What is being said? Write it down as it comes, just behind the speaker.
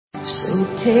So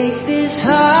take this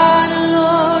heart,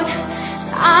 Lord,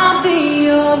 I'll be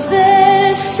your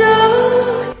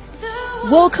vessel.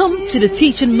 Welcome to the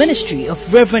teaching ministry of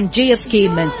Reverend J.F.K.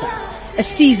 Mensah, a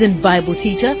seasoned Bible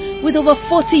teacher with over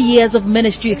 40 years of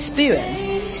ministry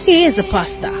experience. He is a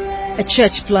pastor, a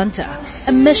church planter,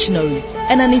 a missionary,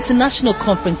 and an international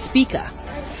conference speaker.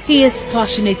 He is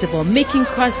passionate about making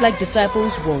Christ-like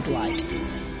disciples worldwide.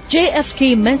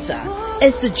 J.F.K. Mensah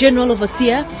is the General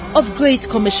Overseer of Great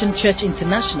Commission Church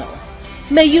International.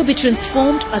 May you be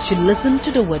transformed as you listen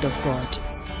to the Word of God.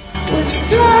 Was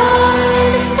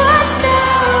blind, but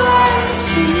now I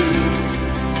see.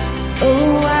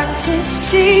 Oh, I can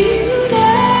see you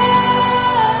now.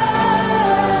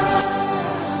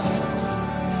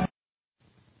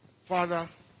 Father,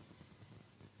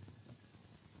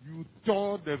 you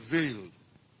tore the veil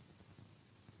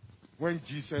when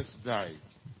Jesus died.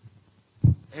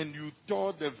 And you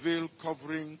tore the veil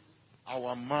covering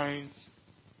our minds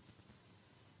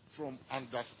from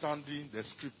understanding the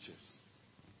scriptures.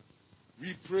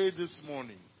 We pray this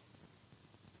morning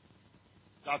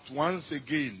that once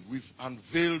again, with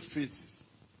unveiled faces,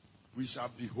 we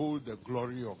shall behold the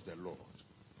glory of the Lord.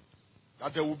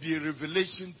 That there will be a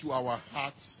revelation to our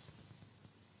hearts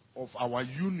of our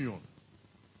union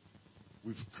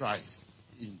with Christ.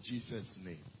 In Jesus'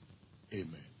 name,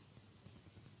 amen.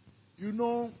 You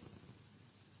know,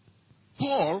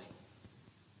 Paul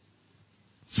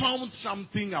found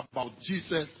something about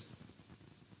Jesus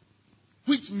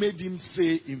which made him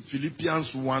say in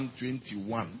Philippians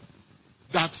 1:21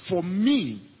 that for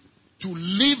me to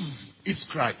live is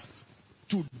Christ,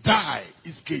 to die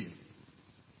is gain.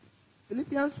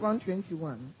 Philippians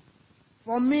 1:21.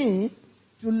 For me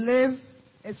to live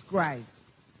is Christ,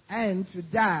 and to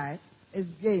die is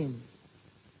gain.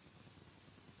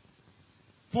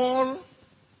 Paul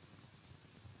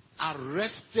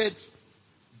arrested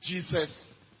Jesus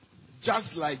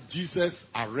just like Jesus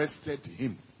arrested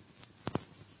him.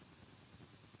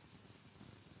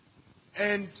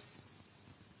 And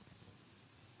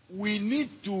we need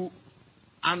to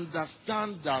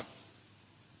understand that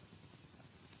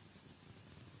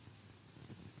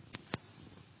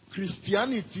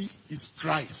Christianity is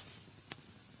Christ.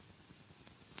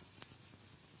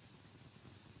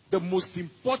 The most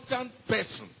important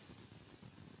person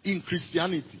in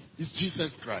Christianity is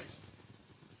Jesus Christ.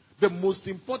 The most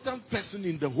important person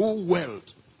in the whole world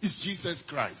is Jesus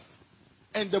Christ.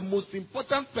 And the most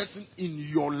important person in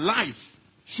your life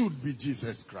should be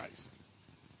Jesus Christ.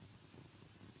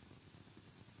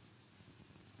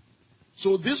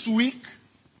 So this week,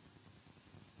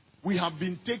 we have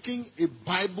been taking a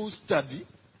Bible study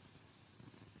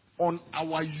on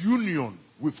our union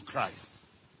with Christ.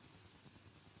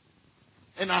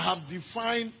 And I have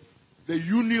defined the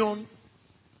union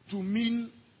to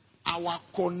mean our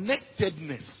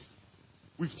connectedness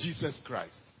with Jesus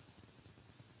Christ.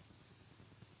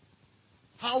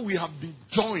 How we have been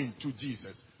joined to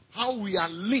Jesus. How we are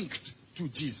linked to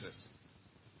Jesus.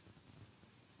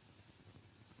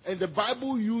 And the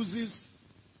Bible uses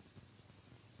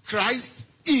Christ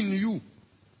in you.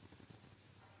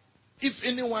 If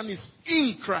anyone is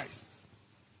in Christ,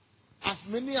 as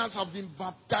many as have been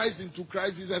baptized into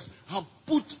Christ Jesus have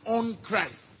put on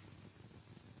Christ.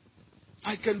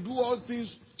 I can do all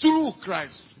things through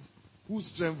Christ who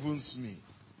strengthens me.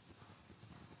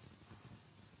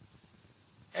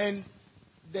 And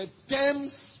the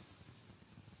terms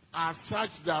are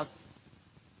such that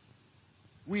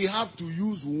we have to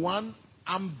use one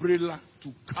umbrella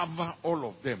to cover all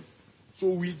of them.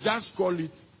 So we just call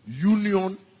it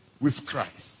union with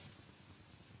Christ.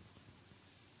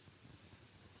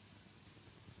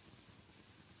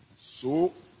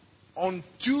 So, on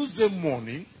Tuesday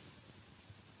morning,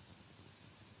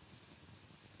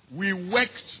 we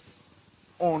worked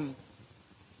on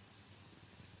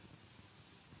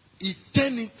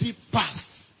eternity past.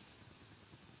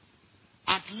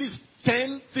 At least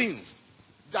 10 things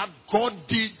that God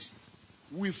did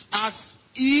with us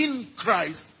in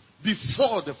Christ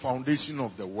before the foundation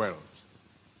of the world.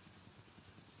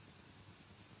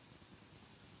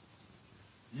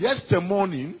 Yesterday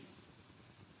morning,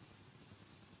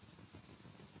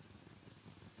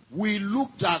 we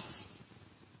looked at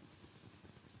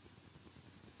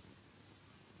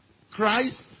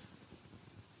Christ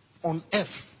on earth.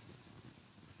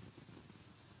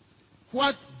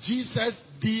 What Jesus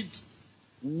did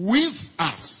with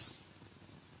us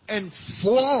and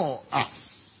for us.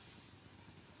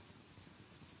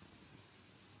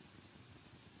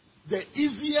 The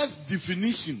easiest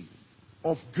definition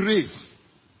of grace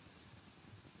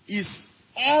is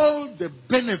all the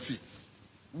benefits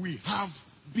we have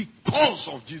because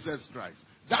of Jesus Christ.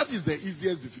 That is the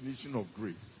easiest definition of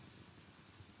grace.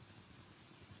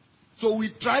 So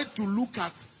we try to look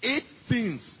at 8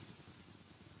 things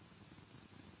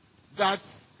that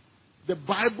the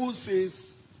Bible says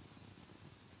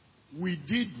we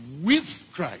did with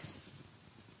Christ.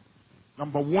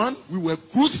 Number 1, we were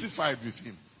crucified with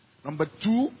him. Number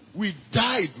 2, we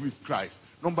died with Christ.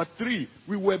 Number 3,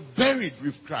 we were buried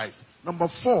with Christ. Number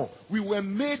 4, we were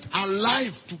made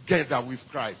alive together with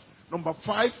Christ. Number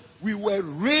 5, we were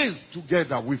raised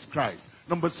together with Christ.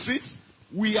 Number 6,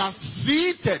 we are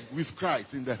seated with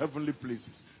Christ in the heavenly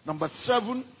places. Number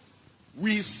 7,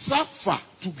 we suffer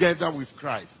together with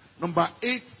Christ. Number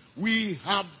 8, we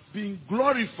have been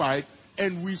glorified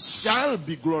and we shall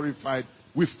be glorified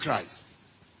with Christ.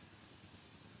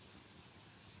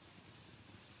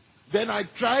 Then I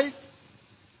tried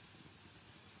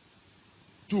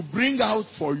to bring out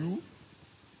for you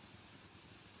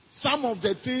some of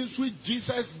the things which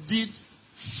Jesus did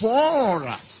for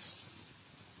us.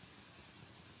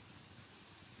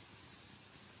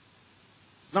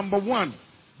 Number 1,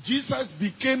 Jesus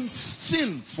became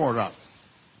sin for us.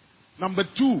 Number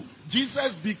 2,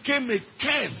 Jesus became a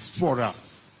curse for us.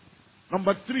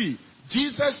 Number 3,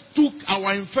 Jesus took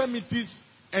our infirmities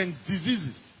and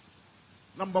diseases.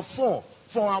 Number 4,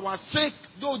 for our sake,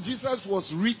 though Jesus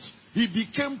was rich, he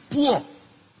became poor,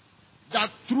 that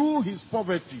through his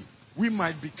poverty we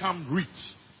might become rich.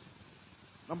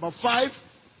 Number 5,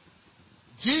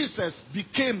 Jesus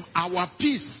became our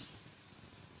peace,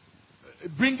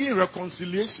 bringing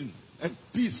reconciliation and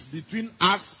peace between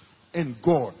us and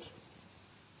God.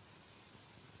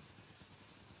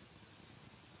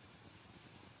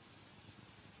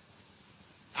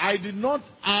 I did not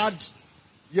add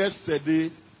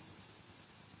yesterday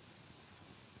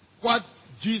what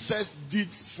Jesus did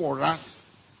for us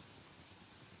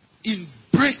in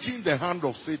breaking the hand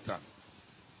of Satan.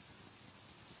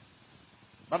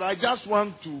 But I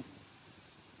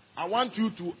want you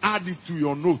to add it to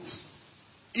your notes.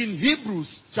 In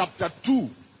Hebrews chapter 2,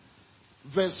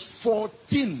 verse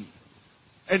 14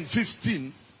 and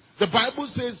 15, the Bible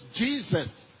says Jesus,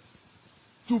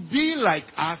 to be like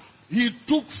us, he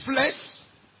took flesh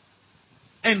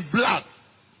and blood,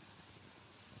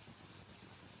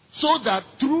 so that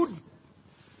through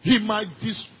he might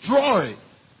destroy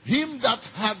him that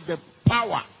had the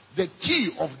power, the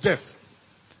key of death,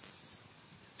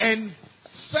 and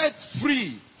set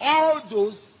free all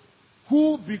those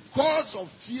who, because of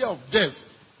fear of death,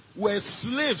 were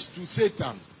slaves to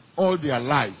Satan all their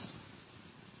lives.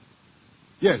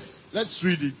 Yes, let's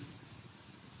read it.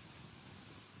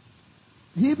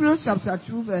 Hebrews chapter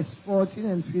 2, verse 14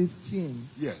 and 15.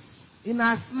 Yes.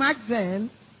 Inasmuch then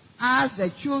as the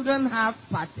children have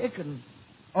partaken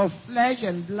of flesh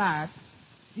and blood,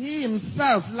 he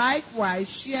himself likewise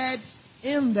shared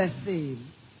in the same,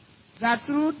 that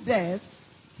through death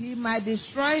he might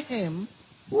destroy him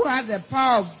who had the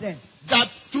power of death. That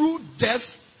through death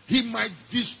he might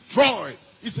destroy.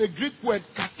 It's a Greek word,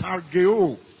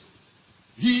 katargeo.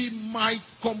 He might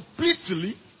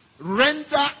completely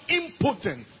render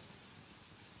impotent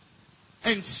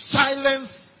and silence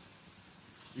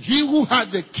he who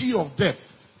had the key of death.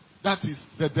 That is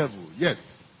the devil. Yes.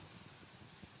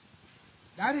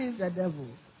 That is the devil.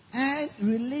 And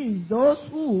release those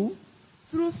who,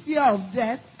 through fear of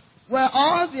death, were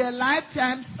all their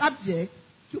lifetime subject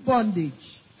to bondage.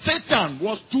 Satan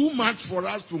was too much for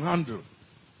us to handle.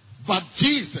 But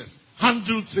Jesus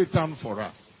handled Satan for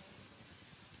us.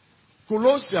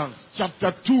 Colossians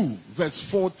chapter 2, verse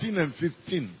 14 and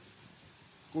 15.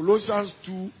 Colossians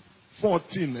 2,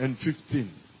 14 and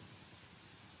 15.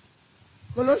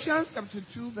 Colossians chapter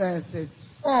 2, verses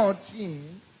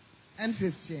 14 and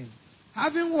 15.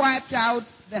 Having wiped out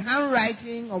the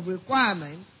handwriting of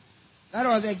requirements that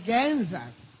was against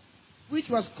us, which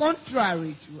was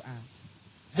contrary to us.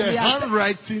 The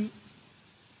handwriting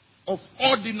of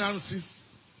ordinances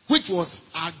which was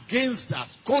against us,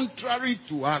 contrary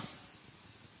to us,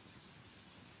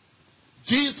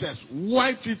 Jesus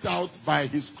wiped it out by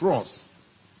his cross.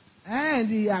 And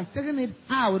he has taken it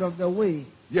out of the way.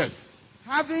 Yes.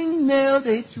 Having nailed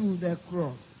it to the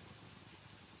cross.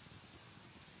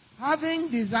 Having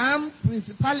disarmed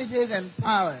principalities and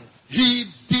powers. He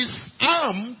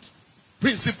disarmed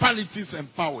principalities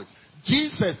and powers.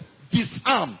 Jesus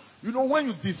disarmed. You know, when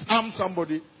you disarm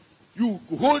somebody, you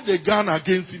hold a gun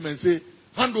against him and say,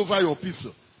 hand over your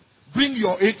pistol. Bring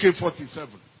your AK-47.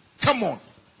 Come on.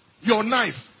 Your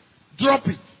knife. Drop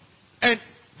it. And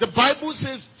the Bible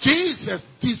says Jesus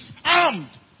disarmed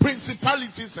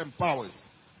principalities and powers.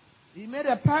 He made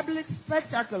a public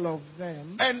spectacle of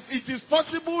them. And it is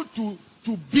possible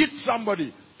to beat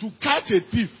somebody, to catch a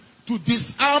thief, to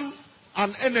disarm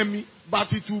an enemy, but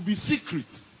it will be secret.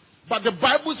 But the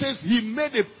Bible says he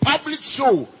made a public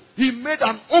show. He made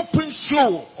an open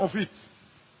show of it.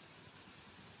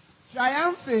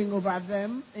 Triumphing over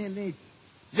them in it.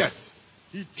 Yes,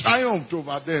 he triumphed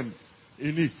over them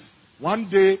in it. One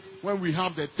day, when we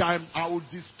have the time, I will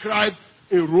describe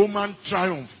a Roman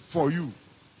triumph for you.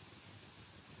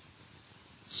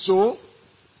 So,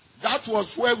 that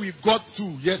was where we got to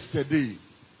yesterday.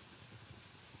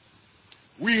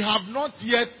 We have not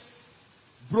yet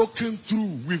broken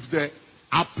through with the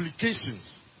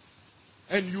applications.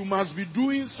 And you must be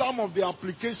doing some of the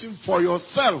application for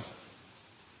yourself.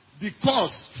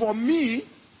 Because for me,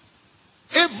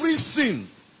 every sin,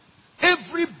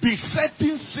 every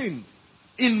besetting sin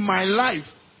in my life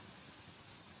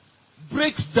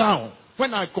breaks down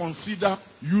when I consider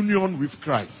union with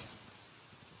Christ.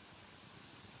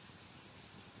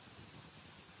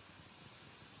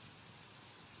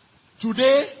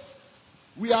 Today,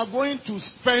 we are going to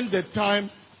spend the time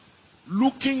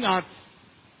looking at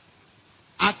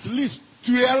least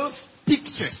 12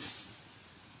 pictures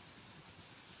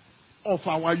of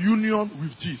our union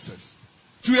with Jesus.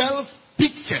 12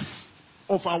 pictures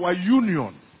of our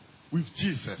union with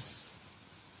Jesus.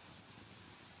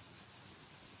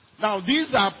 Now, these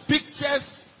are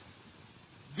pictures,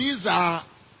 these are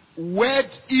word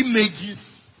images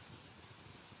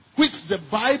which the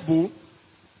Bible,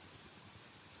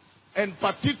 and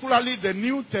particularly the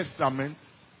New Testament,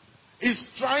 is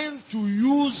trying to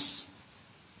use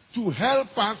to help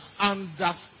us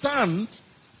understand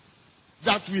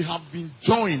that we have been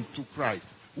joined to Christ.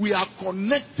 We are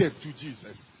connected to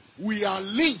Jesus. We are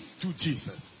linked to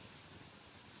Jesus.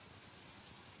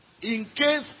 In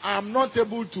case I am not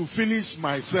able to finish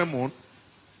my sermon,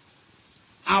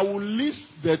 I will list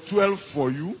the 12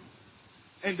 for you,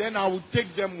 and then I will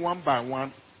take them one by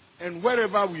one, and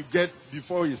wherever we get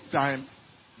before it's time,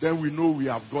 then we know we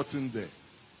have gotten there.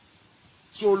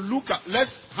 So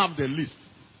let's have the list.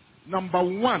 Number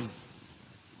 1,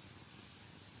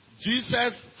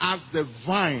 Jesus as the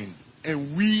vine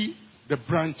and we the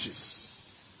branches.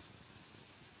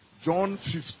 John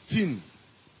 15,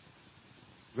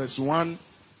 verse 1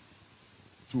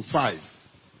 to 5.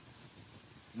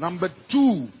 Number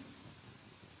 2,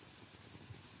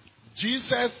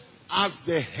 Jesus as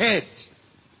the head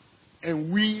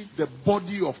and we the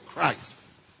body of Christ.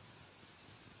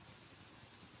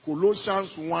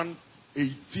 Colossians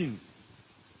 1:18.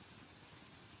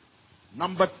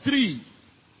 Number 3,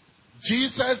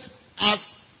 Jesus as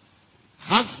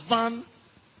husband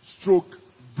stroke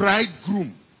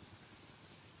bridegroom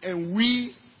and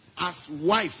we as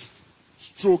wife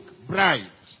stroke bride.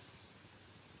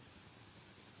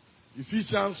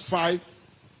 Ephesians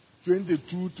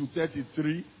 5:22 to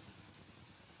 33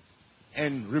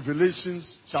 and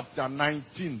Revelations chapter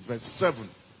 19 verse 7.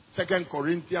 2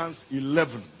 Corinthians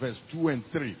 11 verse 2 and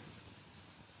 3.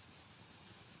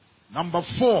 Number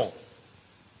 4,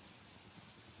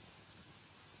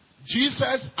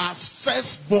 Jesus as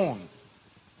firstborn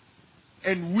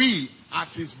and we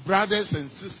as his brothers and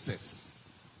sisters.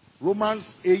 Romans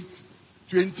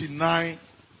 8:29,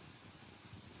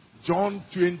 John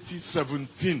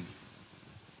 20:17,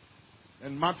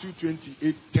 and Matthew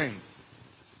 28:10.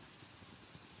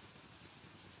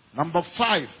 Number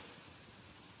 5,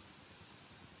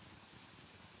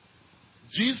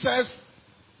 Jesus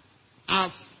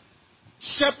as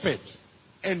shepherd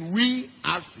and we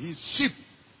as his sheep.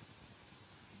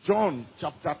 John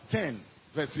chapter 10,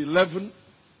 verse 11,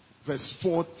 verse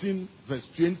 14, verse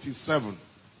 27.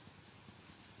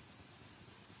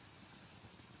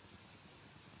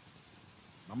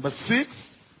 Number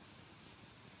 6,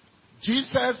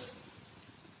 Jesus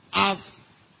as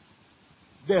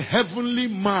the heavenly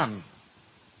man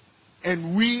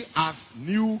and we as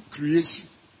new creation.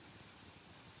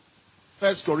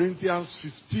 1 Corinthians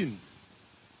 15,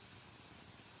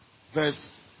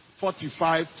 verse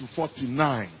 45 to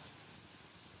 49.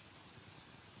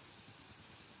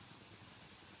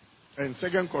 And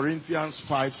 2 Corinthians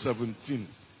 5:17.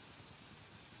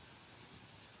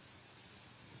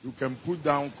 You can put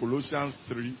down Colossians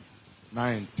 3,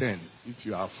 9 and 10 if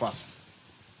you are fast.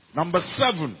 Number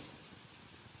 7,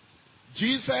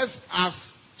 Jesus as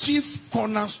chief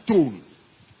cornerstone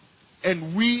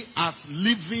and we as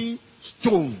living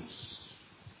stones.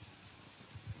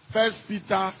 1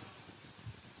 Peter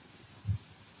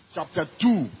chapter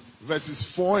 2 verses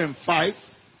 4 and 5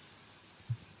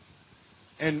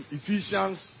 and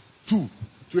Ephesians 2,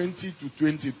 20 to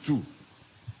 22.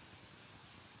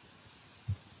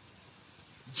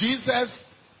 Jesus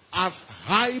as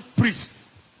high priest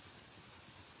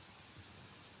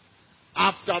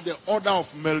after after the order of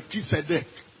Melchizedek,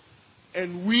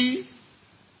 and we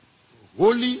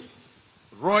holy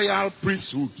royal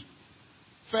priesthood.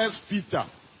 1 Peter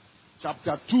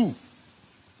chapter 2,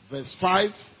 verse 5,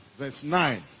 verse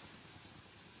 9,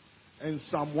 and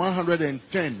Psalm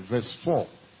 110, verse 4.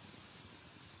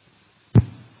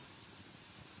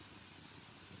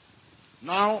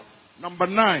 Now, number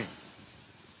 9.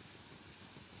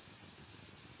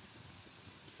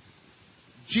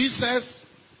 Jesus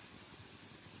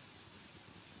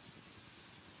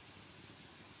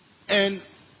and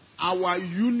our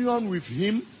union with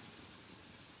him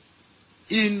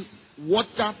in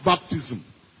water baptism.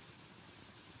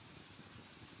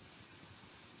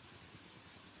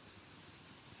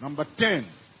 Number 10.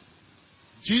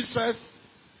 Jesus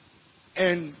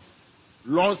and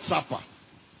Lord's Supper.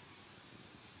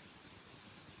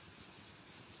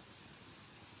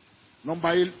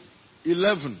 Number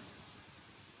 11.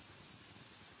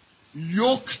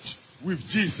 Yoked with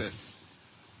Jesus.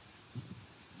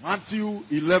 Matthew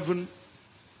 11,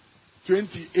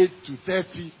 28 to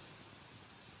 30.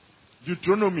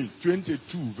 Deuteronomy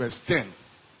 22, verse 10.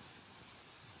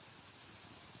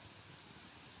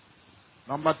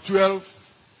 Number 12.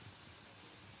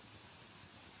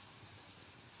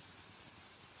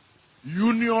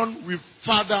 Union with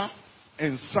Father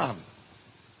and Son.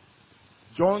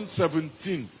 John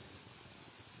 17,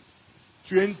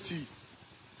 20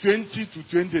 to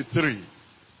 23.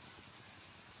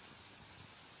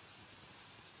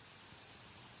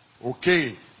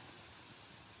 Okay.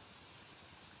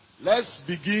 Let's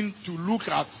begin to look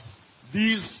at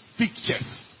these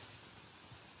pictures.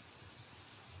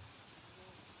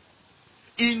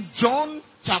 In John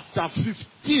chapter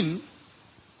 15,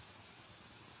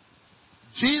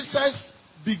 Jesus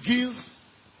begins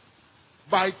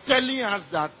by telling us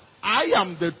that I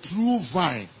am the true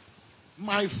vine.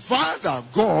 My Father,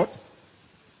 God,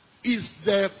 is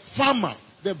the farmer,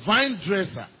 the vine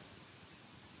dresser.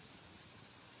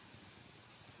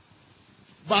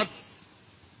 But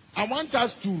I want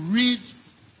us to read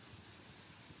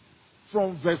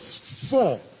from verse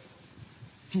 4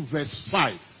 to verse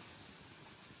 5.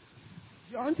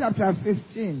 John chapter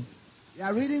 15. We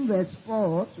are reading verse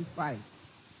 4 to 5.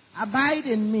 Abide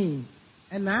in me,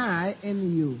 and I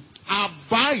in you.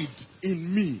 Abide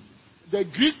in me. The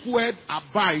Greek word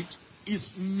abide is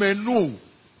meno.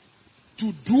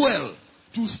 To dwell,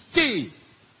 to stay,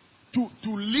 to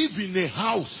live in a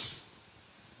house.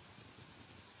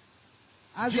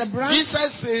 As a branch,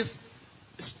 Jesus says,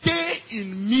 stay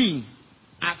in me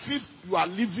as if you are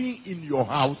living in your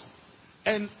house,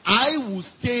 and I will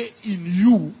stay in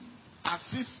you as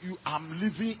if you am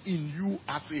living in you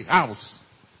as a house.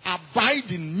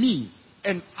 Abide in me,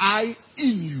 and I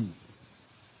in you.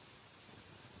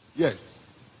 Yes.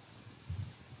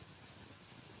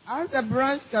 as a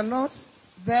branch cannot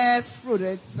bear fruit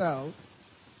itself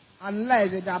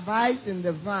unless it abides in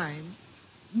the vine,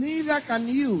 neither can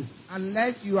you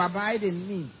unless you abide in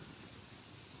me.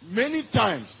 Many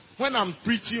times when I'm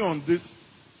preaching on this,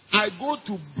 I go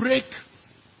to break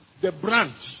the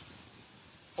branch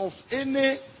of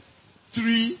any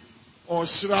tree or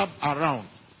shrub around,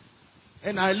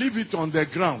 and I leave it on the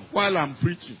ground while I'm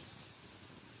preaching.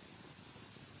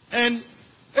 And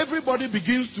everybody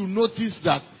begins to notice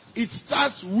that it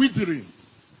starts withering,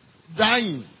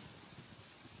 dying,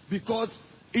 because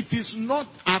it is not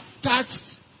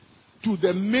attached to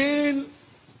the main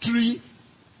tree,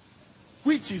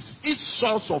 which is its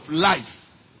source of life.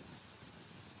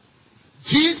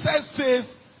 Jesus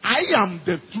says, I am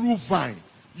the true vine.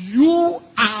 You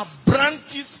are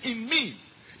branches in me.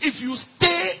 If you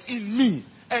stay in me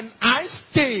and I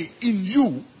stay in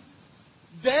you,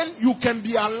 then you can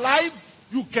be alive,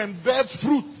 you can bear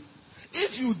fruit.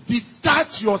 If you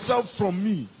detach yourself from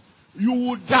me, you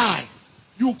will die.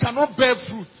 You cannot bear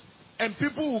fruit. And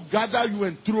people will gather you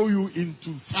and throw you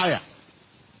into fire.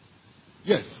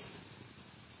 Yes.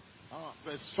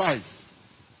 Verse 5.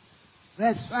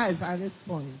 Verse 5 at this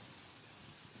point.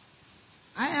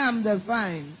 I am the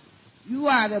vine, you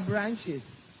are the branches.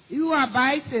 You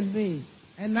abide in me,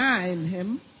 and I in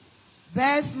him,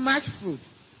 bears much fruit.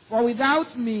 For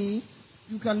without me,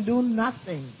 you can do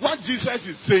nothing. What Jesus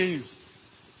is saying is,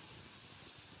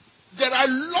 there are a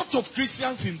lot of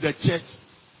Christians in the church.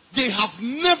 They have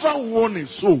never won a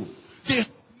soul. They have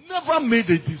never made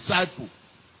a disciple.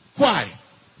 Why?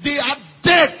 They are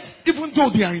dead, even though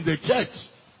they are in the church.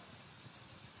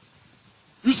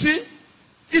 You see,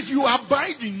 if you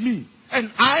abide in me and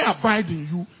I abide in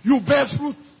you, you bear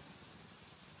fruit.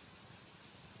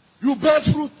 You bear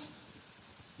fruit.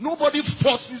 Nobody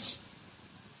forces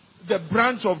the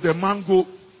branch of the mango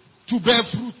to bear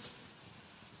fruit.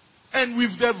 And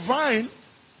with the vine,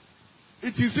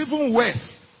 it is even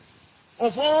worse.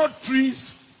 Of all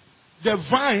trees, the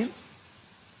vine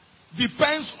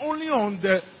depends only on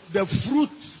the fruit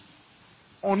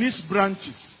on its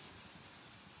branches.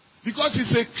 Because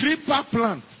it's a creeper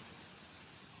plant.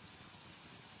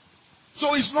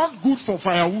 So it's not good for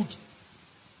firewood.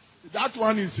 That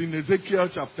one is in Ezekiel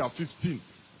chapter 15.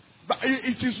 But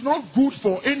it is not good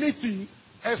for anything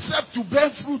except to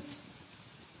bear fruit.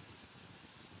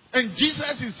 And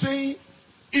Jesus is saying,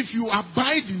 if you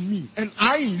abide in me and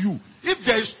I in you, if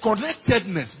there is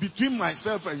connectedness between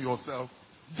myself and yourself,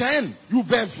 then you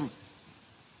bear fruit.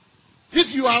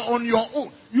 If you are on your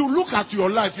own, you look at your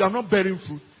life, you are not bearing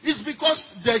fruit. It's because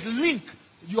the link,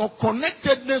 your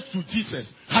connectedness to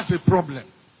Jesus has a problem.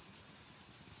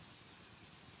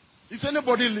 Is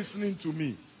anybody listening to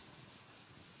me?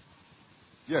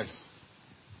 Yes.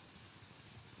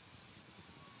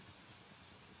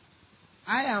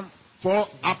 I am. For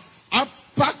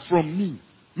apart from me,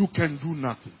 you can do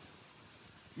nothing.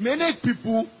 Many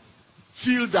people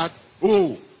feel that,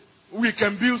 oh, we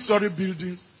can build sorry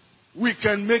buildings, we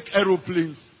can make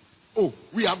aeroplanes. Oh,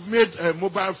 we have made a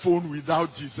mobile phone without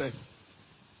Jesus.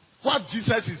 What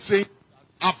Jesus is saying,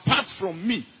 apart from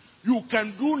me, you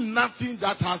can do nothing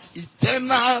that has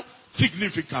eternal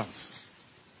significance.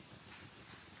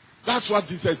 That's what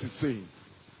Jesus is saying.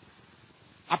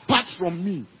 Apart from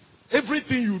me,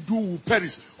 everything you do will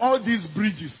perish. All these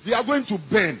bridges, they are going to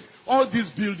burn. All these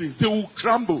buildings, they will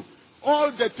crumble.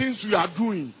 All the things we are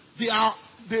doing,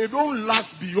 they don't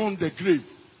last beyond the grave.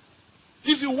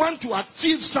 If you want to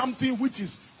achieve something which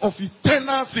is of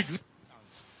eternal significance,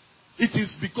 it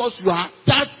is because you are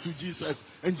attached to Jesus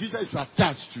and Jesus is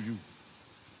attached to you.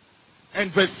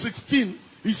 And verse 16,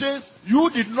 he says, you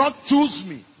did not choose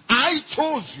me. I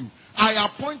chose you. I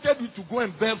appointed you to go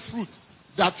and bear fruit,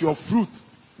 that your fruit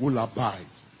will abide.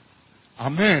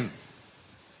 Amen.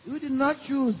 You did not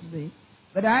choose me,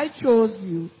 but I chose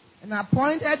you and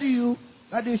appointed you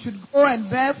that you should go and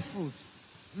bear fruit,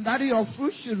 and that your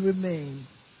fruit should remain,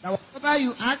 that whatever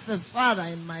you ask the Father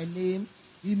in my name,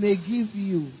 he may give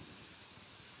you.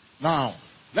 Now,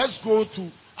 let's go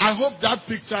to, I hope that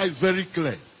picture is very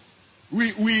clear.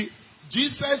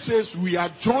 Jesus says we are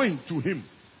joined to him.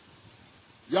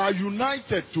 We are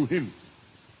united to him.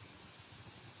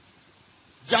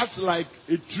 Just like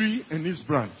a tree and its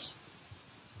branch.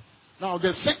 Now,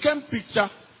 the second picture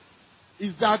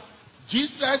is that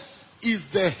Jesus is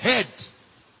the head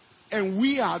and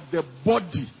we are the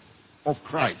body of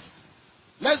Christ.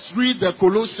 Let's read the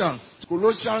Colossians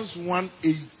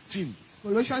 1:18.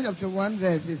 Colossians chapter 1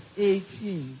 verses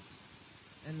 18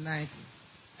 and 19.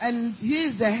 And he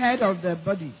is the head of the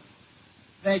body,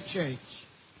 the church,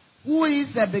 who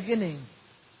is the beginning,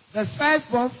 the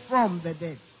firstborn from the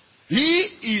dead. He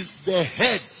is the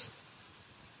head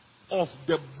of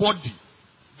the body,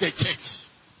 the church.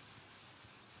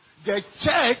 The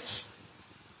church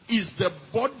is the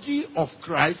body of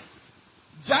Christ,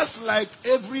 just like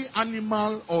every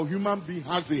animal or human being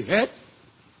has a head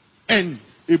and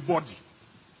a body.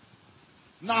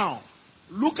 Now,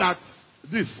 look at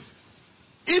this.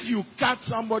 If you cut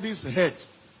somebody's head,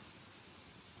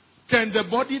 can the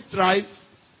body thrive?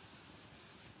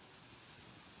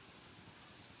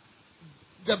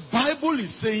 The Bible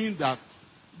is saying that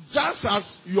just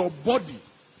as your body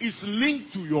is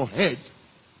linked to your head,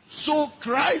 so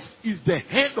Christ is the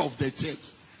head of the church,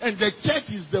 and the church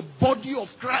is the body of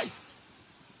Christ.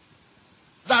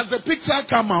 Does the picture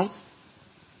come out?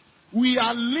 We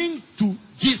are linked to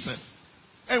Jesus,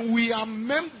 and we are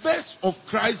members of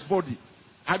Christ's body.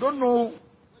 I don't know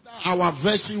whether our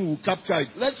version will capture it.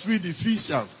 Let's read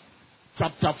Ephesians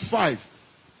chapter 5,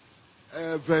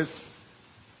 verse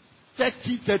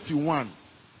 30-31.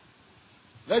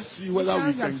 Let's see whether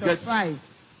we can chapter get 5,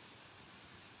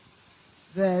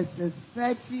 verses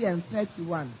 30 and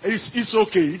 31. It's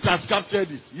okay. It has captured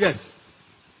it. Yes.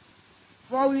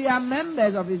 For we are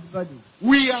members of his body,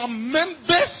 We are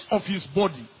members of his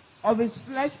body, of his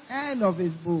flesh and of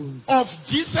his bones. of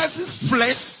Jesus'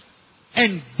 flesh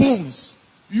and bones.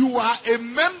 You are a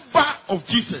member of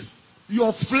Jesus.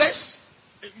 Your flesh,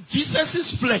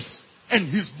 Jesus' flesh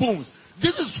and his bones.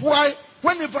 This is why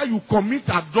whenever you commit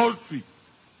adultery,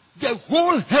 the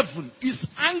whole heaven is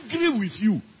angry with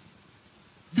you.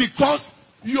 Because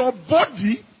your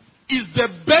body is the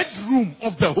bedroom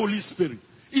of the Holy Spirit.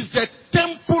 It's the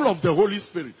temple of the Holy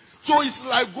Spirit. So it's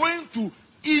like going to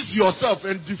ease yourself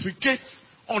and defecate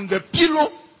on the pillow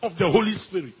of the Holy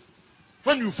Spirit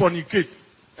when you fornicate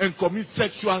and commit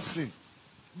sexual sin.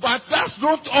 But that's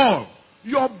not all.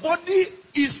 Your body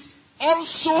is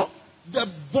also the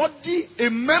body, a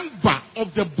member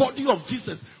of the body of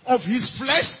Jesus, of his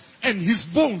flesh and his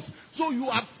bones. So you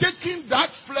are taking that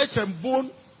flesh and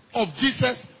bone of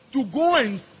Jesus to go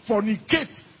and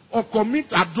fornicate or commit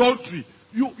adultery.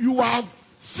 You are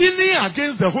sinning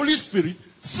against the Holy Spirit,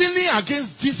 sinning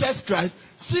against Jesus Christ,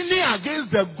 sinning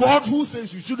against the God who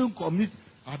says you shouldn't commit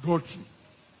adultery.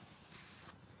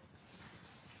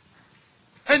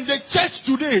 And the church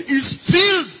today is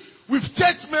filled with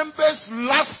church members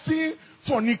lasting,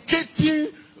 fornicating,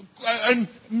 and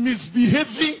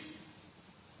misbehaving.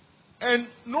 And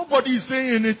nobody is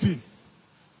saying anything.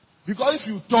 Because if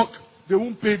you talk, they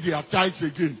won't pay their tithes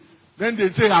again. Then they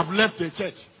say, I've left the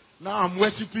church. Now I'm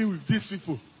worshiping with these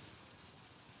people.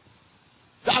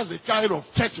 That's the kind of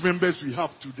church members we have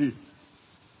today.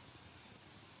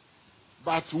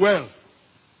 But well,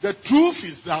 the truth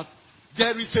is that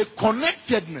there is a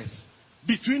connectedness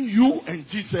between you and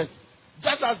Jesus.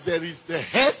 Just as there is the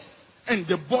head and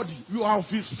the body. You are of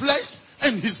his flesh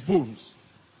and his bones.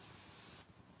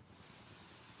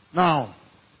 Now,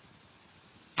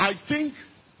 I think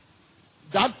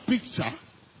that picture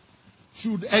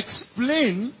should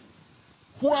explain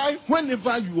why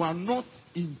whenever you are not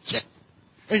in church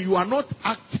and you are not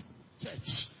active in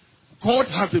church, God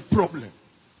has a problem.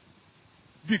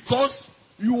 Because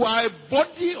you are a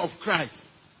body of Christ.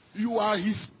 You are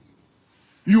his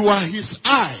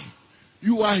eye.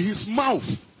 You are his mouth.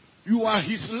 You are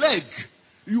his leg.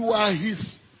 You are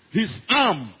his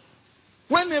arm.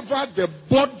 Whenever the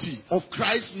body of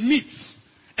Christ meets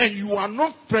and you are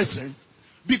not present,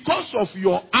 because of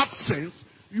your absence,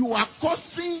 you are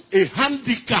causing a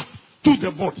handicap to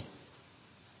the body.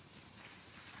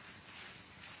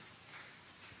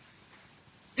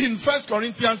 In 1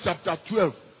 Corinthians chapter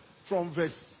 12, from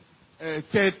verse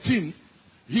 13,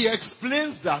 he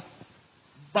explains that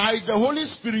by the Holy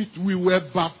Spirit we were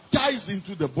baptized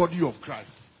into the body of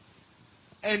Christ.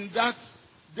 And that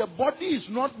the body is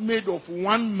not made of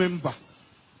one member.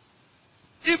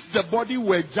 If the body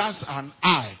were just an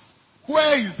eye,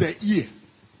 where is the ear?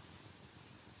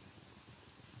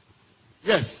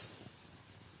 Yes.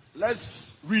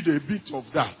 Let's read a bit of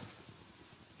that.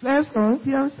 1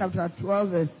 Corinthians chapter 12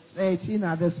 verse 13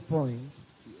 at this point.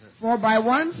 Yes. For by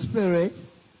one Spirit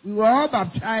we were all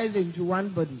baptized into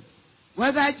one body,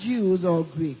 whether Jews or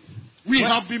Greeks. We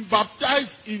have been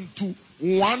baptized into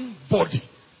one body,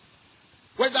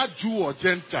 whether Jew or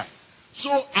Gentile. So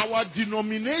our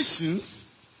denominations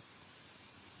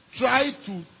try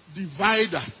to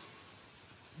divide us.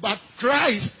 But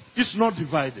Christ is not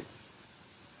divided.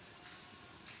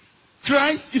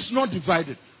 Christ is not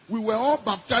divided. We were all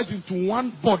baptized into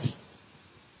one body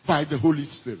by the Holy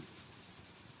Spirit.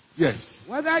 Yes.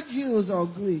 Whether Jews or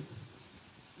Greeks,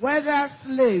 whether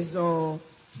slaves or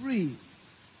free,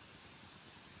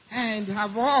 and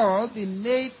have all been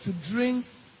made to drink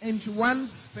into one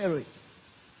Spirit.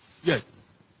 Yes.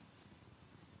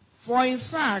 For in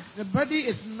fact, the body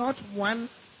is not one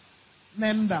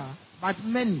member, but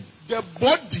many. The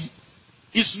body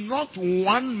is not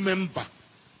one member,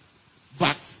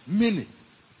 but many.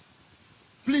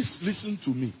 Please listen to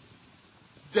me.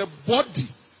 The body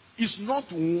is not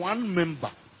one member,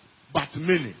 but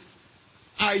many.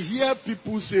 I hear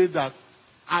people say that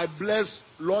I blessed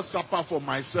Lord's Supper for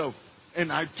myself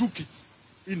and I took it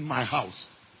in my house.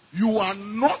 You are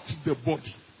not the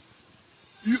body.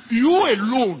 You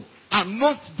alone are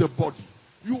not the body.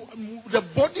 The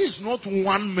body is not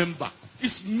one member.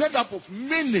 It's made up of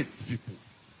many people.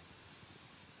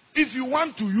 If you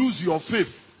want to use your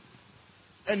faith,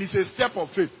 and it's a step of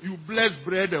faith, you bless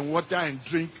bread and water and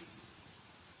drink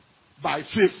by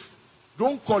faith.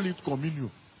 Don't call it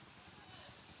communion.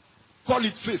 Call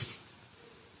it faith.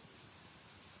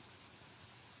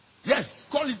 Yes,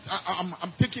 call it,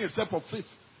 I'm taking a step of faith.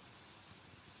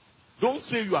 Don't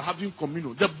say you are having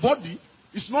communion. The body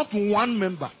is not one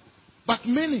member, but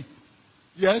many.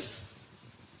 Yes?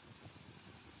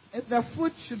 If the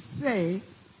foot should say,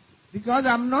 because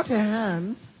I'm not a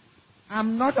hand,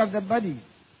 I'm not of the body,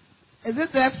 is it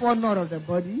therefore not of the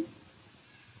body?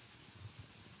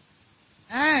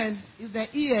 And if the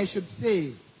ear should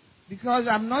say, because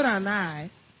I'm not an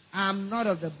eye, I'm not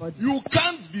of the body. You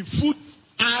can't be foot,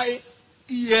 eye,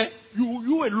 ear.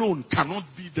 You alone cannot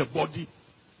be the body.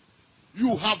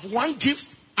 You have one gift,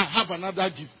 I have another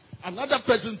gift. Another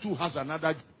person too has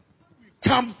another gift. We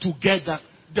come together,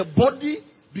 the body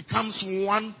becomes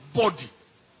one body.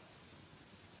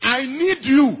 I need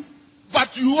you, but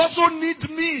you also need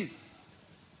me.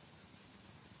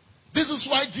 This is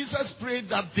why Jesus prayed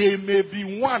that they may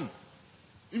be one.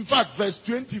 In fact, verse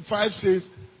 25 says,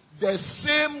 the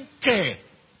same care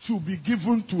should be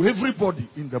given to everybody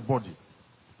in the body.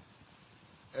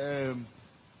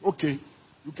 Okay,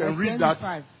 you can Verse read that.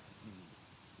 25.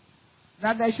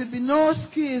 That there should be no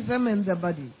schism in the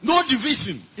body, No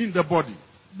division in the body.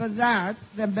 but that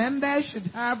the members should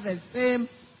have the same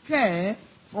care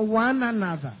for one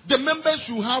another. The members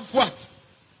should have what?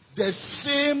 The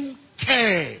same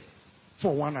care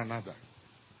for one another.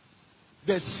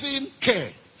 The same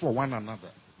care for one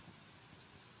another.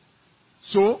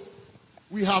 So,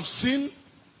 we have seen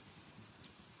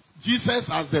Jesus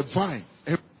as the vine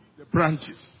and the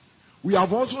branches. We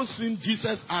have also seen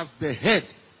Jesus as the head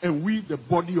and we the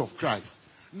body of Christ.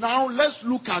 Now let's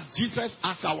look at Jesus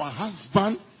as our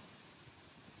husband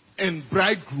and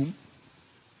bridegroom,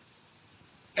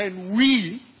 and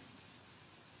we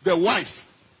the wife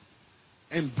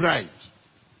and bride.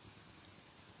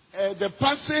 The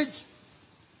passage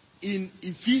in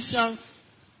Ephesians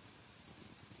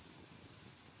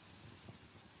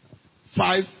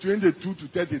 5:22 to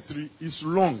 33 is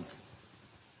long,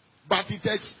 but it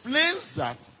explains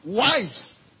that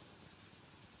wives,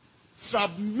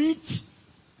 submit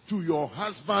to your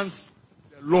husbands,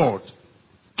 the Lord,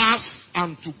 as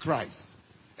unto Christ.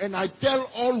 And I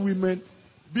tell all women,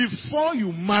 before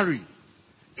you marry,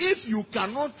 if you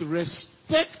cannot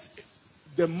respect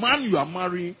the man you are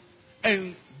marrying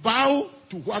and bow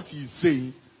to what he is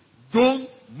saying, don't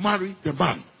marry the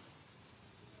man.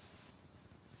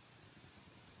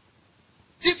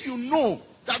 If you know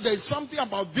that there is something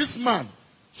about this man,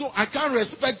 so I can't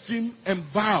respect him and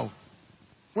bow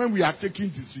when we are taking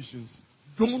decisions,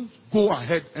 don't go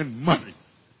ahead and marry.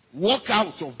 Walk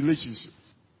out of relationship.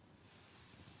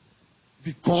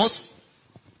 Because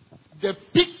the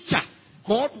picture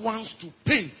God wants to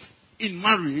paint in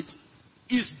marriage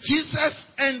is Jesus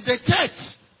and the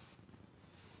church.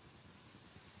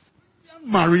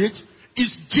 Marriage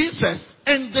is Jesus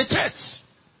and the church.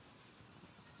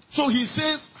 So he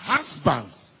says,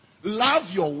 husbands, love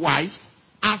your wives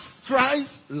as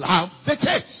Christ loved the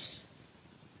church.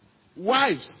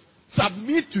 Wives,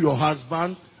 submit to your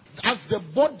husband as the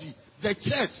body, the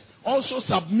church, also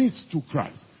submits to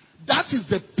Christ. That is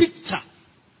the picture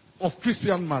of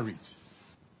Christian marriage.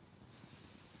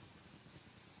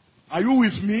 Are you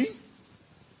with me?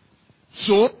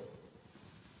 So,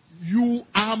 you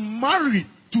are married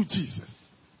to Jesus.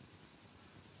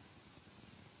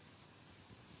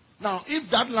 Now, if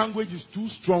that language is too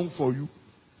strong for you,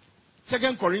 2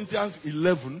 Corinthians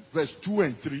 11, verse 2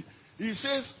 and 3, he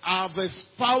says, I have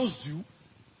espoused you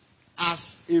as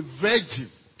a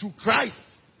virgin to Christ.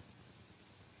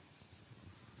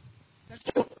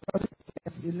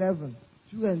 11,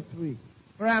 2 and 3.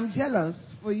 For I am jealous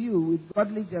for you with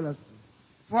godly jealousy.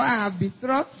 For I have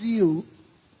betrothed you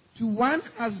to one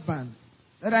husband,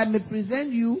 that I may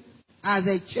present you as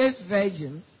a chaste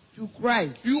virgin to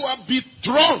Christ. You are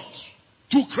betrothed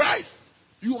to Christ.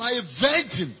 You are a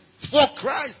virgin for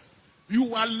Christ.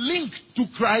 You are linked to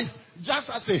Christ just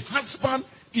as a husband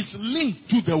is linked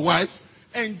to the wife,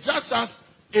 and just as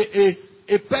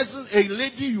a person, a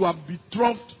lady you are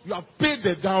betrothed, you have paid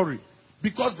the dowry.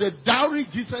 Because the dowry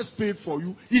Jesus paid for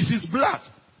you is his blood.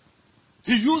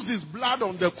 He used his blood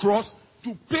on the cross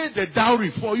to pay the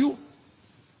dowry for you.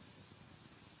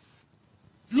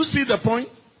 You see the point?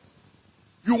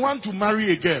 You want to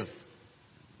marry a girl,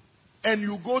 and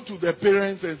you go to the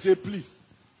parents and say, please,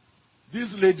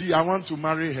 this lady, I want to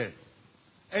marry her.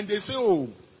 And they say, oh,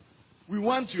 we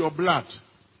want your blood.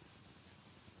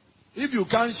 If you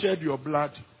can't shed your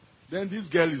blood, then this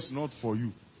girl is not for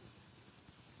you.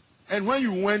 And when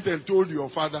you went and told your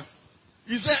father,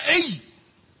 he said, hey!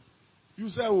 You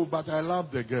said, oh, but I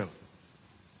love the girl.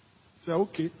 He said,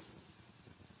 okay.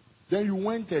 Then you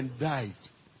went and died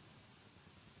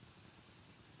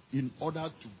in order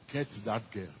to get that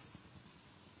girl.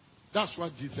 That's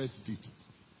what Jesus did.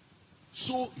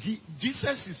 So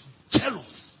Jesus is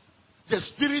jealous. The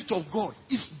Spirit of God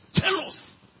is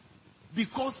jealous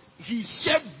because he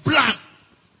shed blood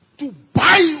to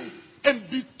buy you and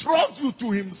betroth you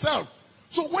to himself.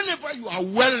 So whenever you are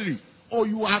wealthy or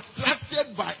you are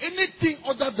attracted by anything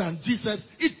other than Jesus,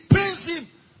 it pains him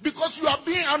because you are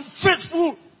being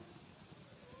unfaithful.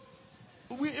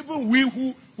 Even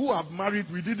we who have married,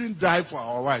 we didn't die for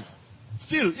our wives.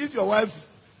 Still, if your wife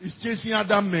is chasing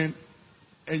other men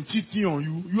and cheating on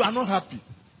you, you are not happy.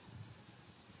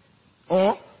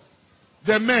 Or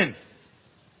the men,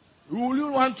 will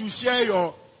you want to share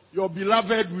your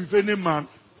beloved with any man?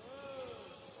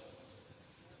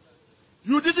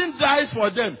 You didn't die for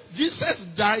them. Jesus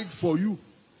died for you.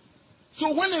 So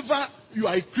whenever you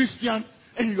are a Christian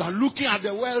and you are looking at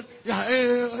the world,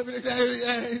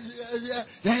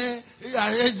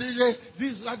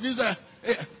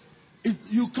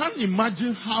 you can't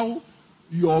imagine how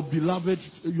your beloved,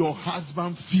 your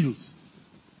husband feels.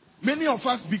 Many of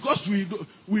us, because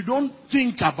we don't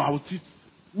think about it,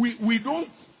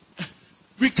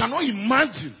 we cannot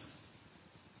imagine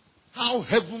how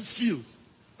heaven feels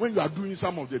when you are doing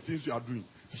some of the things you are doing.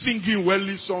 Singing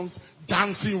worldly songs,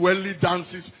 dancing worldly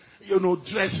dances,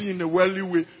 dressing in a worldly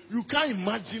way. You can't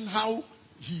imagine how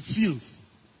he feels.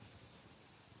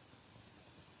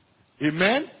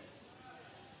 Amen?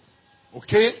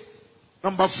 Okay?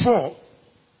 Number 4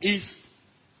 is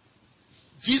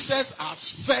Jesus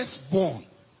as firstborn.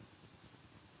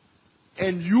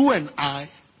 And you and I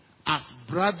as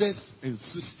brothers and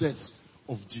sisters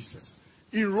of Jesus.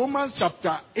 In Romans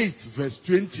chapter 8 verse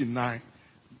 29,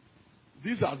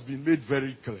 this has been made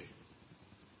very clear.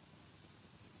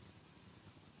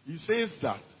 He says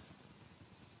that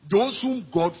those whom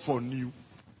God foreknew,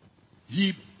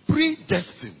 he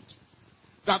predestined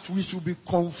that we should be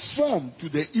conformed to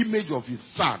the image of his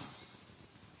Son,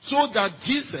 so that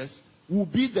Jesus will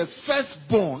be the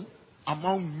firstborn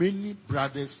among many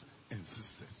brothers and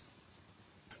sisters.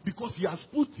 Because he has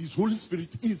put his Holy Spirit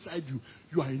inside you.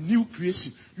 You are a new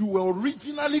creation. You were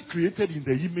originally created in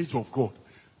the image of God.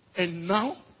 And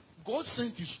now, God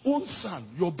sent his own Son,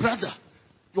 your brother,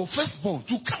 your firstborn,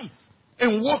 to come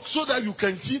and walk so that you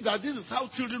can see that this is how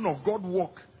children of God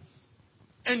walk.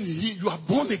 And you are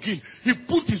born again. He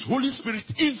put his Holy Spirit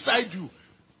inside you.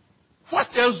 What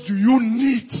else do you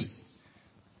need?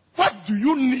 What do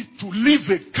you need to live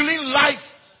a clean life?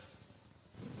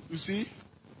 You see,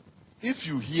 if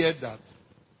you hear that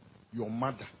your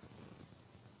mother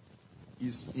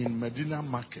is in Medina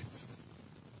Market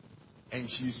and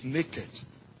she's naked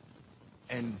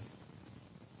and,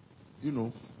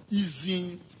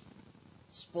 easing,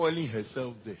 spoiling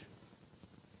herself there,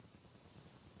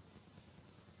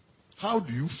 how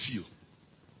do you feel?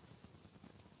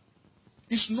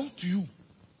 It's not you,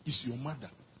 it's your mother.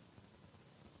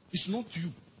 It's not you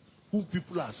who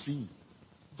people are seeing.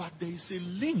 But there is a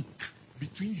link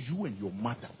between you and your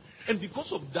mother. And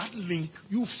because of that link,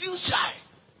 you feel shy.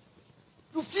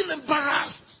 You feel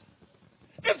embarrassed.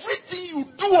 Everything you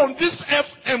do on this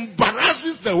earth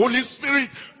embarrasses the Holy Spirit.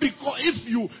 Because if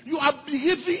you are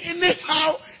behaving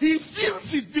anyhow, he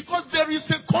feels it. Because there is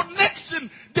a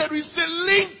connection. There is a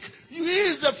link. He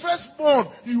is the firstborn.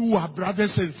 You are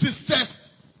brothers and sisters.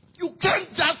 You can't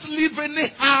just live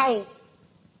anyhow.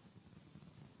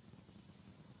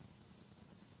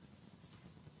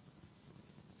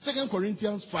 Second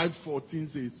Corinthians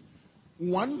 5:14 says,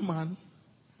 one man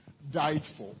died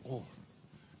for all,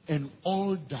 and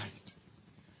all died.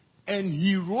 And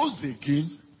he rose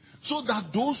again, so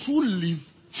that those who live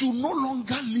should no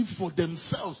longer live for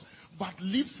themselves, but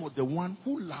live for the one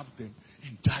who loved them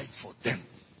and died for them.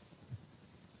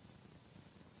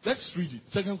 Let's read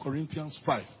it. 2 Corinthians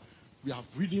 5. We are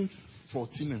reading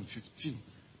 14 and 15.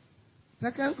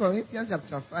 2 Corinthians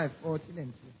chapter 5, 14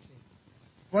 and 15.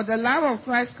 For the love of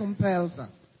Christ compels us.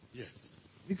 Yes.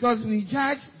 Because we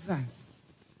judge thus,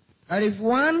 that if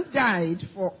one died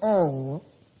for all,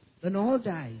 then all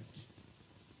died.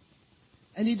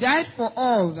 And he died for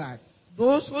all, that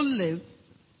those who live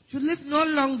should live no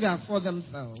longer for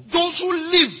themselves. Those who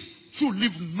live should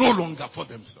live no longer for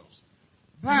themselves.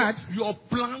 But your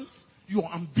plans, your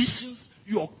ambitions,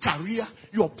 your career,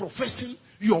 your profession,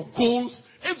 your goals,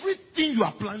 everything you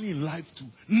are planning in life to,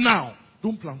 now,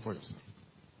 don't plan for yourself.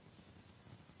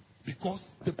 Because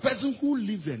the person who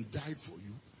lived and died for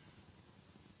you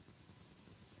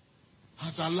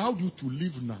has allowed you to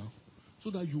live now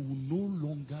so that you will no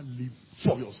longer live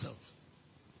for yourself.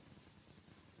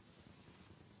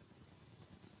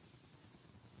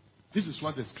 This is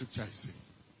what the scripture is saying.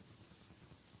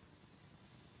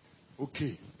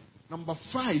 Okay. Number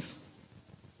 5,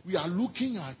 we are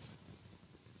looking at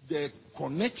the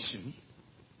connection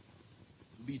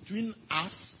between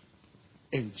us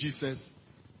and Jesus.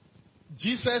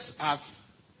 Jesus as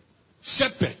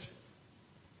shepherd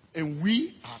and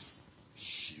we as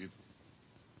sheep.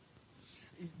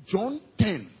 In John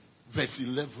 10 verse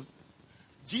 11,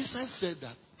 Jesus said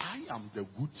that I am the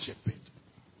good shepherd.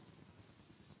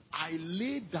 I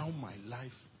lay down my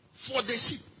life for the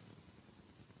sheep.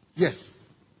 Yes.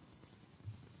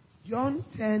 John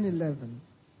 10:11.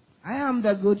 I am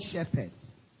the good shepherd.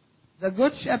 The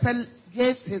good shepherd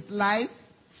gives his life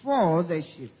for the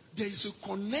sheep. There is a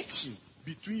connection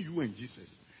between you and Jesus.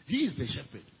 He is the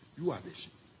shepherd. You are the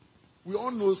sheep. We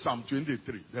all know Psalm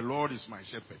 23. The Lord is my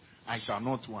shepherd. I shall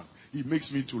not want. He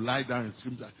makes me to lie down and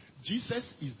sleep.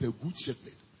 Jesus is the good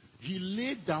shepherd. He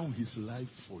laid down his life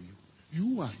for you.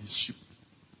 You are his sheep.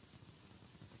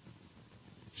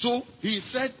 So he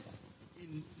said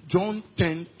in John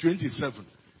 10:27,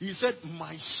 he said,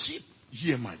 my sheep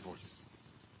hear my voice,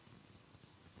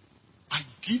 I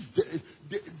give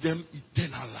them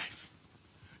eternal life.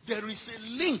 There is a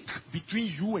link between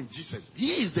you and Jesus.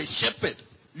 He is the shepherd,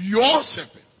 your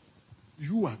shepherd.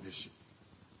 You are the sheep.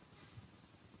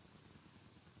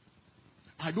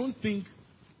 I don't think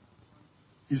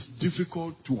it's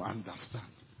difficult to understand.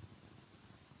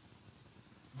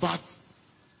 But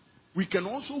we can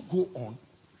also go on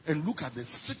and look at the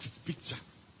sixth picture.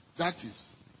 That is,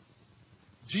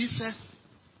 Jesus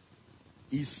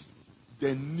is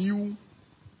the new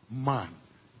man,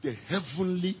 the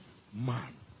heavenly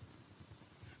man.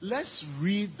 Let's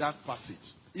read that passage.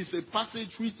 It's a passage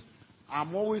which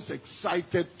I'm always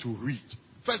excited to read.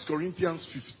 1 Corinthians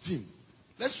 15.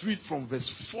 Let's read from verse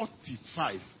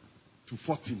 45 to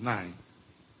 49.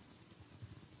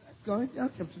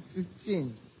 Corinthians chapter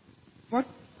 15.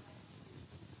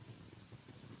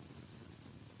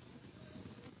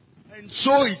 And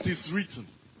so it is written.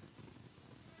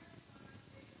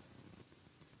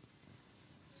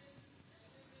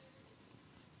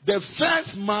 The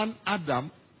first man,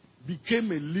 Adam,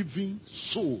 became a living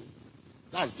soul.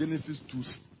 That's Genesis 2.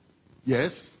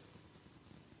 Yes?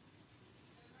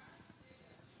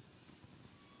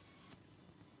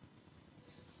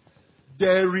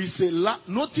 There is a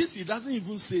notice it doesn't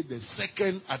even say the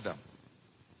second Adam.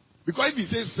 Because if he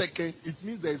says second, it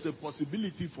means there is a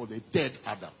possibility for the third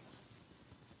Adam.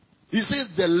 He says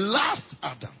the last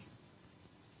Adam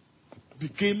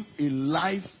became a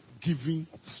life-giving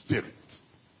spirit.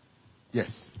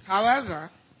 Yes. However,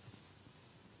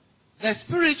 the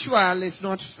spiritual is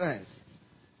not first,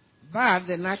 but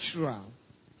the natural.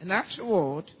 And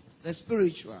afterward, the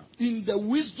spiritual. In the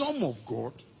wisdom of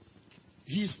God,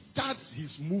 he starts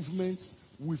his movements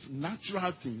with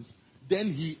natural things,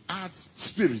 then he adds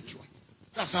spiritual.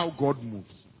 That's how God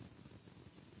moves.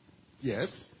 Yes?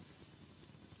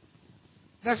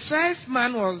 The first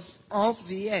man was of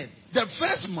the earth. The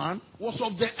first man was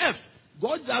of the earth.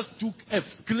 God just took earth,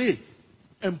 clay,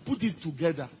 and put it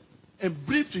together and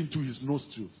breathed into his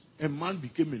nostrils. And man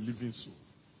became a living soul.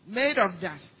 Made of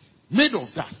dust. Made of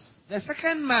dust. The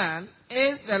second man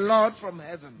is the Lord from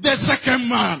heaven. The second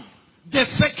man. The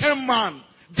second man.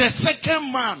 The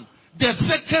second man. The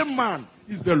second man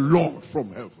is the Lord from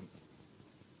heaven.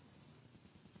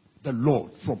 The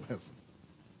Lord from heaven.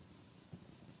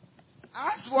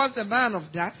 As was the man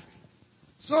of dust,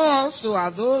 so also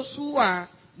are those who are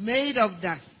made of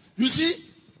dust. You see,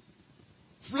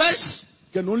 flesh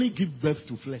can only give birth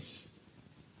to flesh.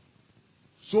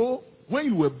 So, when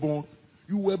you were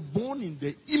born in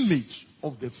the image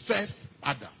of the first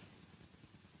Adam.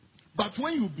 But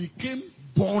when you became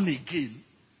born again,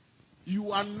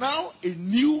 you are now a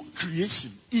new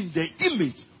creation in the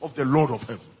image of the Lord of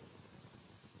heaven.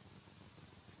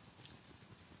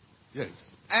 Yes.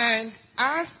 And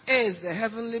as is the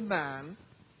heavenly man,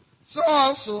 so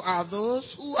also are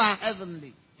those who are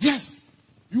heavenly. Yes.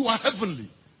 You are heavenly.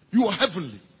 You are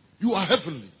heavenly. You are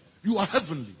heavenly. You are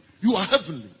heavenly. You are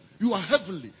heavenly. You are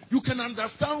heavenly. You can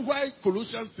understand why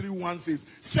Colossians 3:1 says,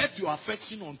 set your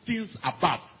affection on things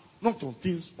above, not on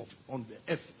things on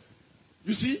the earth.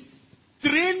 You see,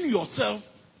 train yourself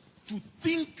to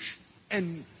think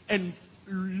and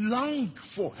long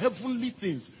for heavenly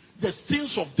things, the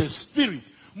things of the spirit,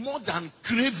 more than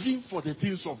craving for the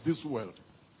things of this world.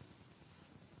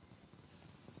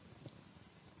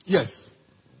 Yes.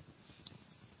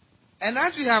 And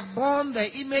as we have borne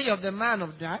the image of the man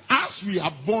of dust, As we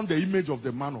have borne the image of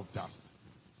the man of dust,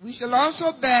 we shall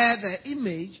also bear the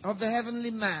image of the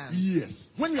heavenly man. yes.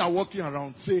 When you are walking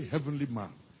around, say heavenly man,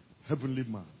 heavenly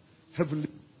man, heavenly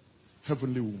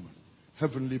woman,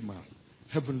 heavenly man,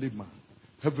 heavenly man,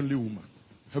 heavenly woman,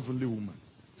 heavenly woman,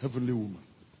 heavenly woman,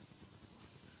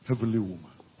 heavenly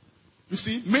woman. You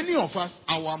see, many of us,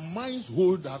 our minds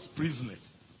hold us prisoners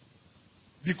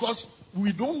because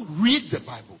we don't read the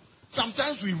Bible.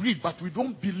 Sometimes we read, but we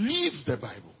don't believe the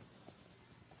Bible.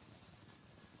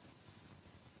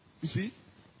 You see?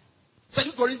 2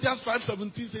 Corinthians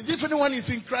 5:17 says, if anyone is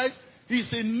in Christ, he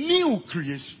is a new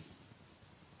creation.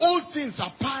 All things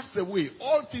are passed away.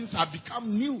 All things have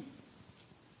become new.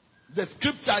 The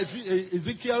scripture,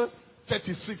 Ezekiel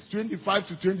 36:25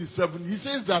 to 27, he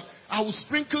says that I will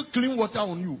sprinkle clean water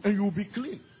on you and you will be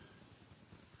clean.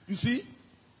 You see?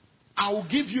 I will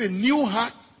give you a new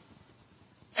heart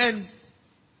and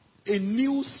a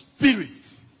new spirit.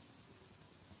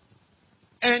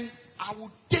 And I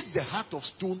will take the heart of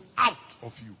stone out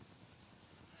of you.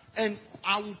 And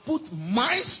I will put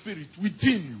my spirit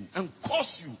within you and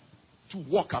cause you to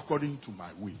walk according to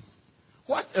my ways.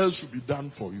 What else should be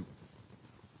done for you?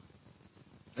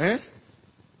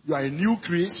 You are a new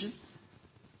creation.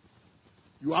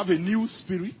 You have a new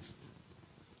spirit.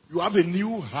 You have a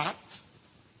new heart.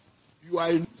 You are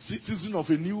a citizen of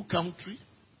a new country.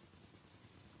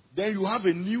 Then you have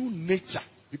a new nature.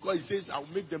 Because he says, I'll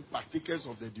make them partakers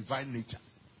of the divine nature.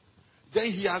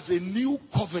 Then he has a new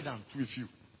covenant with you.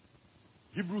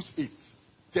 Hebrews 8,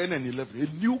 10 and 11.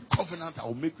 A new covenant I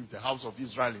will make with the house of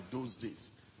Israel in those days.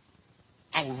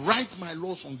 I will write my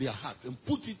laws on their heart and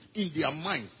put it in their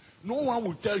minds. No one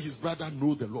will tell his brother,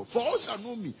 know the Lord. For all shall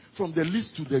know me, from the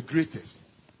least to the greatest.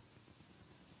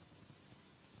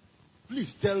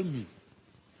 Please tell me,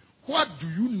 what do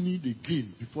you need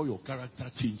again before your character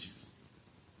changes?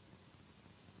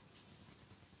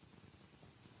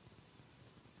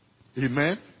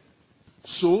 Amen.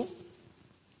 So,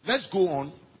 let's go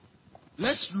on.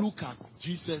 Let's look at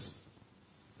Jesus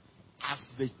as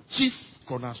the chief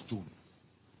cornerstone.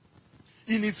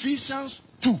 In Ephesians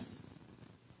 2,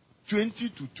 20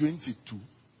 to 22,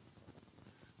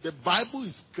 the Bible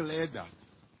is clear that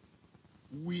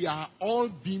we are all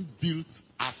being built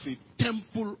as a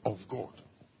temple of God.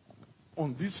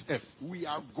 On this earth, we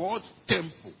are God's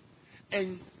temple.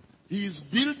 And He is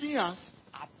building us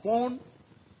upon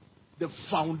the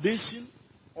foundation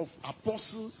of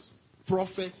apostles,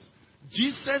 prophets,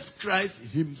 Jesus Christ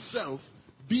Himself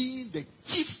being the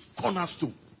chief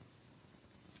cornerstone.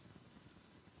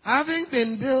 Having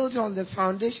been built on the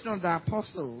foundation of the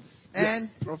apostles and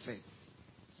prophets,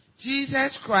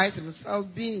 Jesus Christ Himself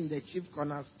being the chief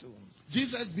cornerstone.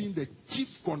 Jesus being the chief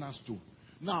cornerstone.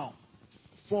 Now,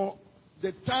 for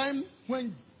the time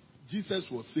when Jesus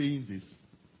was saying this,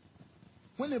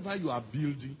 whenever you are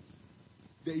building,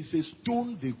 there is a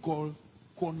stone they call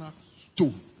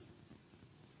cornerstone.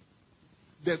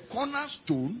 The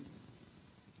cornerstone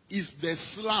is the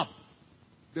slab,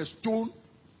 the stone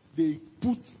they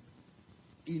put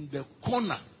in the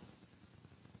corner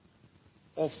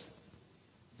of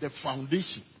the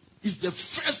foundation. It's the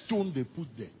first stone they put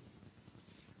there.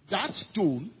 That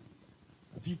stone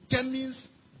determines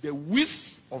the width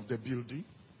of the building,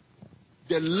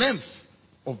 the length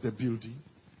of the building,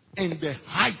 and the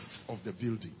height of the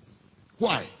building.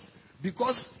 Why?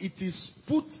 Because it is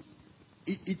put,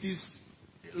 it is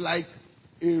like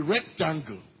a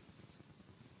rectangle.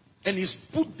 And it's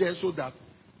put there so that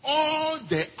all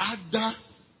the other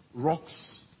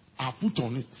rocks are put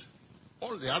on it.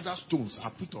 All the other stones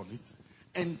are put on it.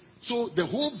 And so the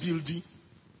whole building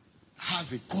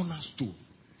has a cornerstone.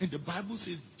 And the Bible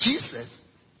says Jesus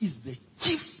is the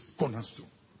chief cornerstone.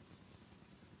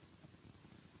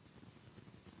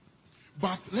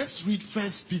 But let's read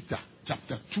 1 Peter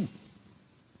chapter 2.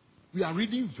 We are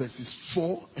reading verses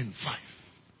 4 and 5.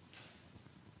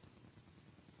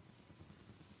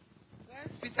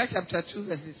 1 Peter chapter 2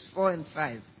 verses 4 and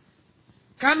 5.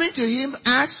 Coming to Him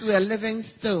as to a living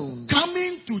stone.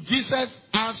 Coming to Jesus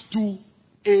as to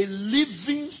a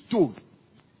living stone.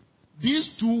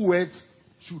 These two words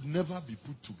should never be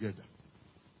put together.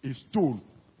 A stone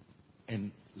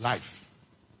and life.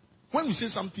 When we say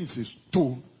something is a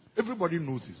stone, everybody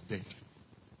knows it's dead.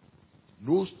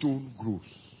 No stone grows.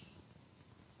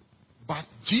 But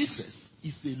Jesus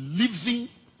is a living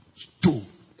stone.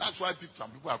 That's why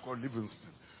some people are called living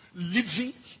stone.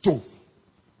 Living stone.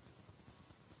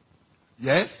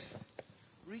 Yes?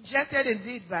 Rejected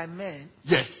indeed by men.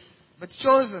 Yes. But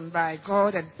chosen by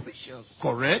God and precious.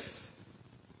 Correct.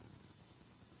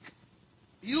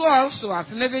 You also as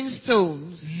living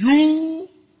stones. You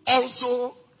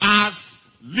also as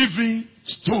living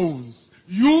stones.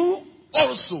 You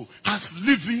also as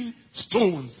living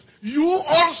stones. You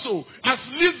also as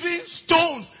living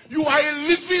stones. You are a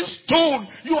living stone.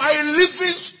 You are a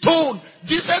living stone.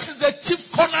 Jesus is the chief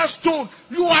cornerstone.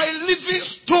 You are a living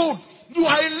stone. You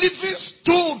are a living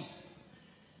stone.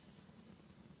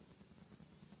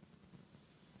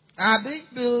 Are being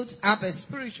built up a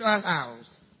spiritual house,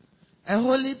 a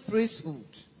holy priesthood,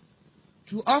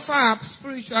 to offer up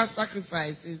spiritual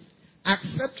sacrifices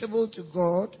acceptable to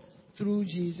God through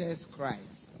Jesus Christ.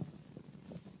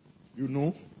 You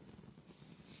know,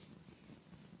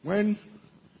 when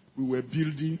we were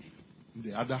building in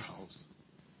the other house,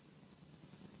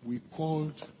 we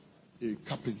called a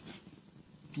carpenter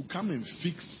to come and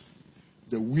fix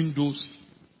the windows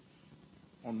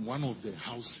on one of the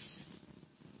houses.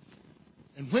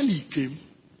 And when he came,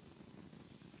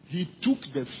 he took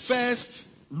the first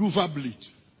louver blade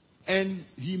and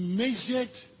he measured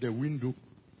the window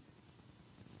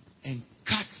and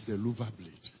cut the louver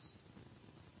blade.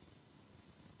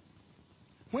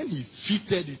 When he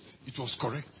fitted it, it was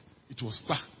correct. It was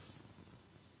back.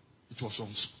 It was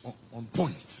on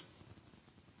point.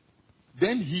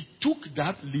 Then he took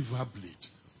that louver blade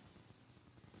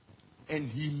and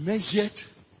he measured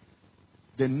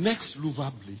the next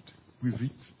louver blade with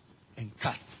it and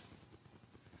cut.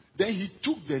 Then he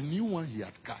took the new one he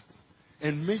had cut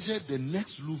and measured the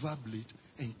next louver blade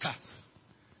and cut.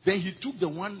 Then he took the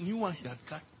new one he had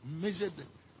cut, measured it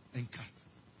and cut.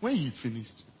 When he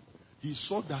finished, he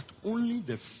saw that only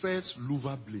the first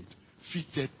louver blade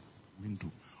fitted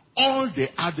window. All the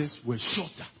others were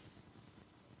shorter.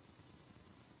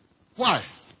 Why?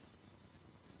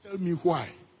 Tell me why.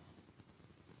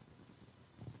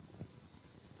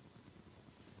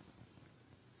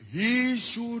 He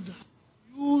should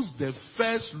use the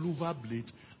first louver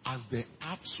blade as the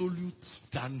absolute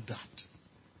standard.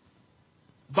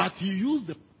 But he used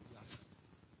the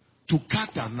to cut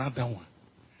another one.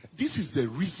 This is the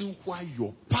reason why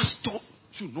your pastor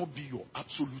should not be your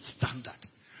absolute standard.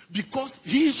 Because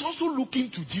he is also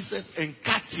looking to Jesus and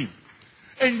cutting.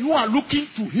 And you are looking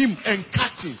to him and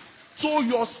cutting. So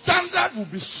your standard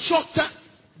will be shorter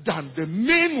than the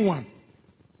main one.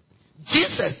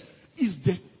 Jesus is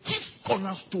the chief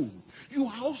cornerstone. You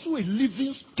are also a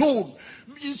living stone.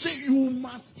 You say you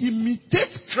must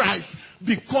imitate Christ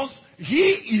because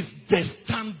he is the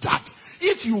standard.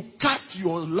 If you cut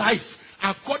your life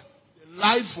according to the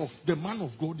life of the man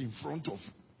of God in front of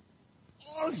you,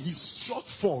 all his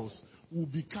shortfalls will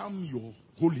become your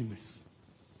holiness.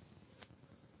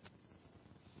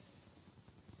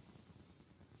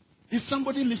 Is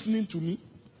somebody listening to me?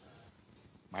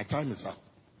 My time is up.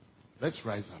 Let's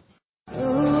rise up.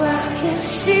 Oh, I can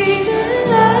see the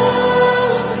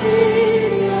love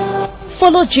in your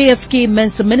Follow JFK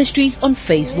Mensa Ministries on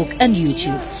Facebook and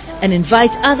YouTube and invite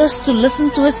others to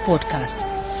listen to his podcast.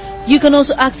 You can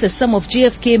also access some of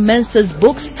JFK Mensa's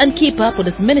books and keep up with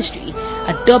his ministry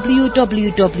at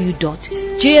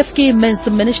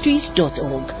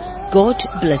www.jfkmensaministries.org. God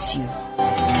bless you.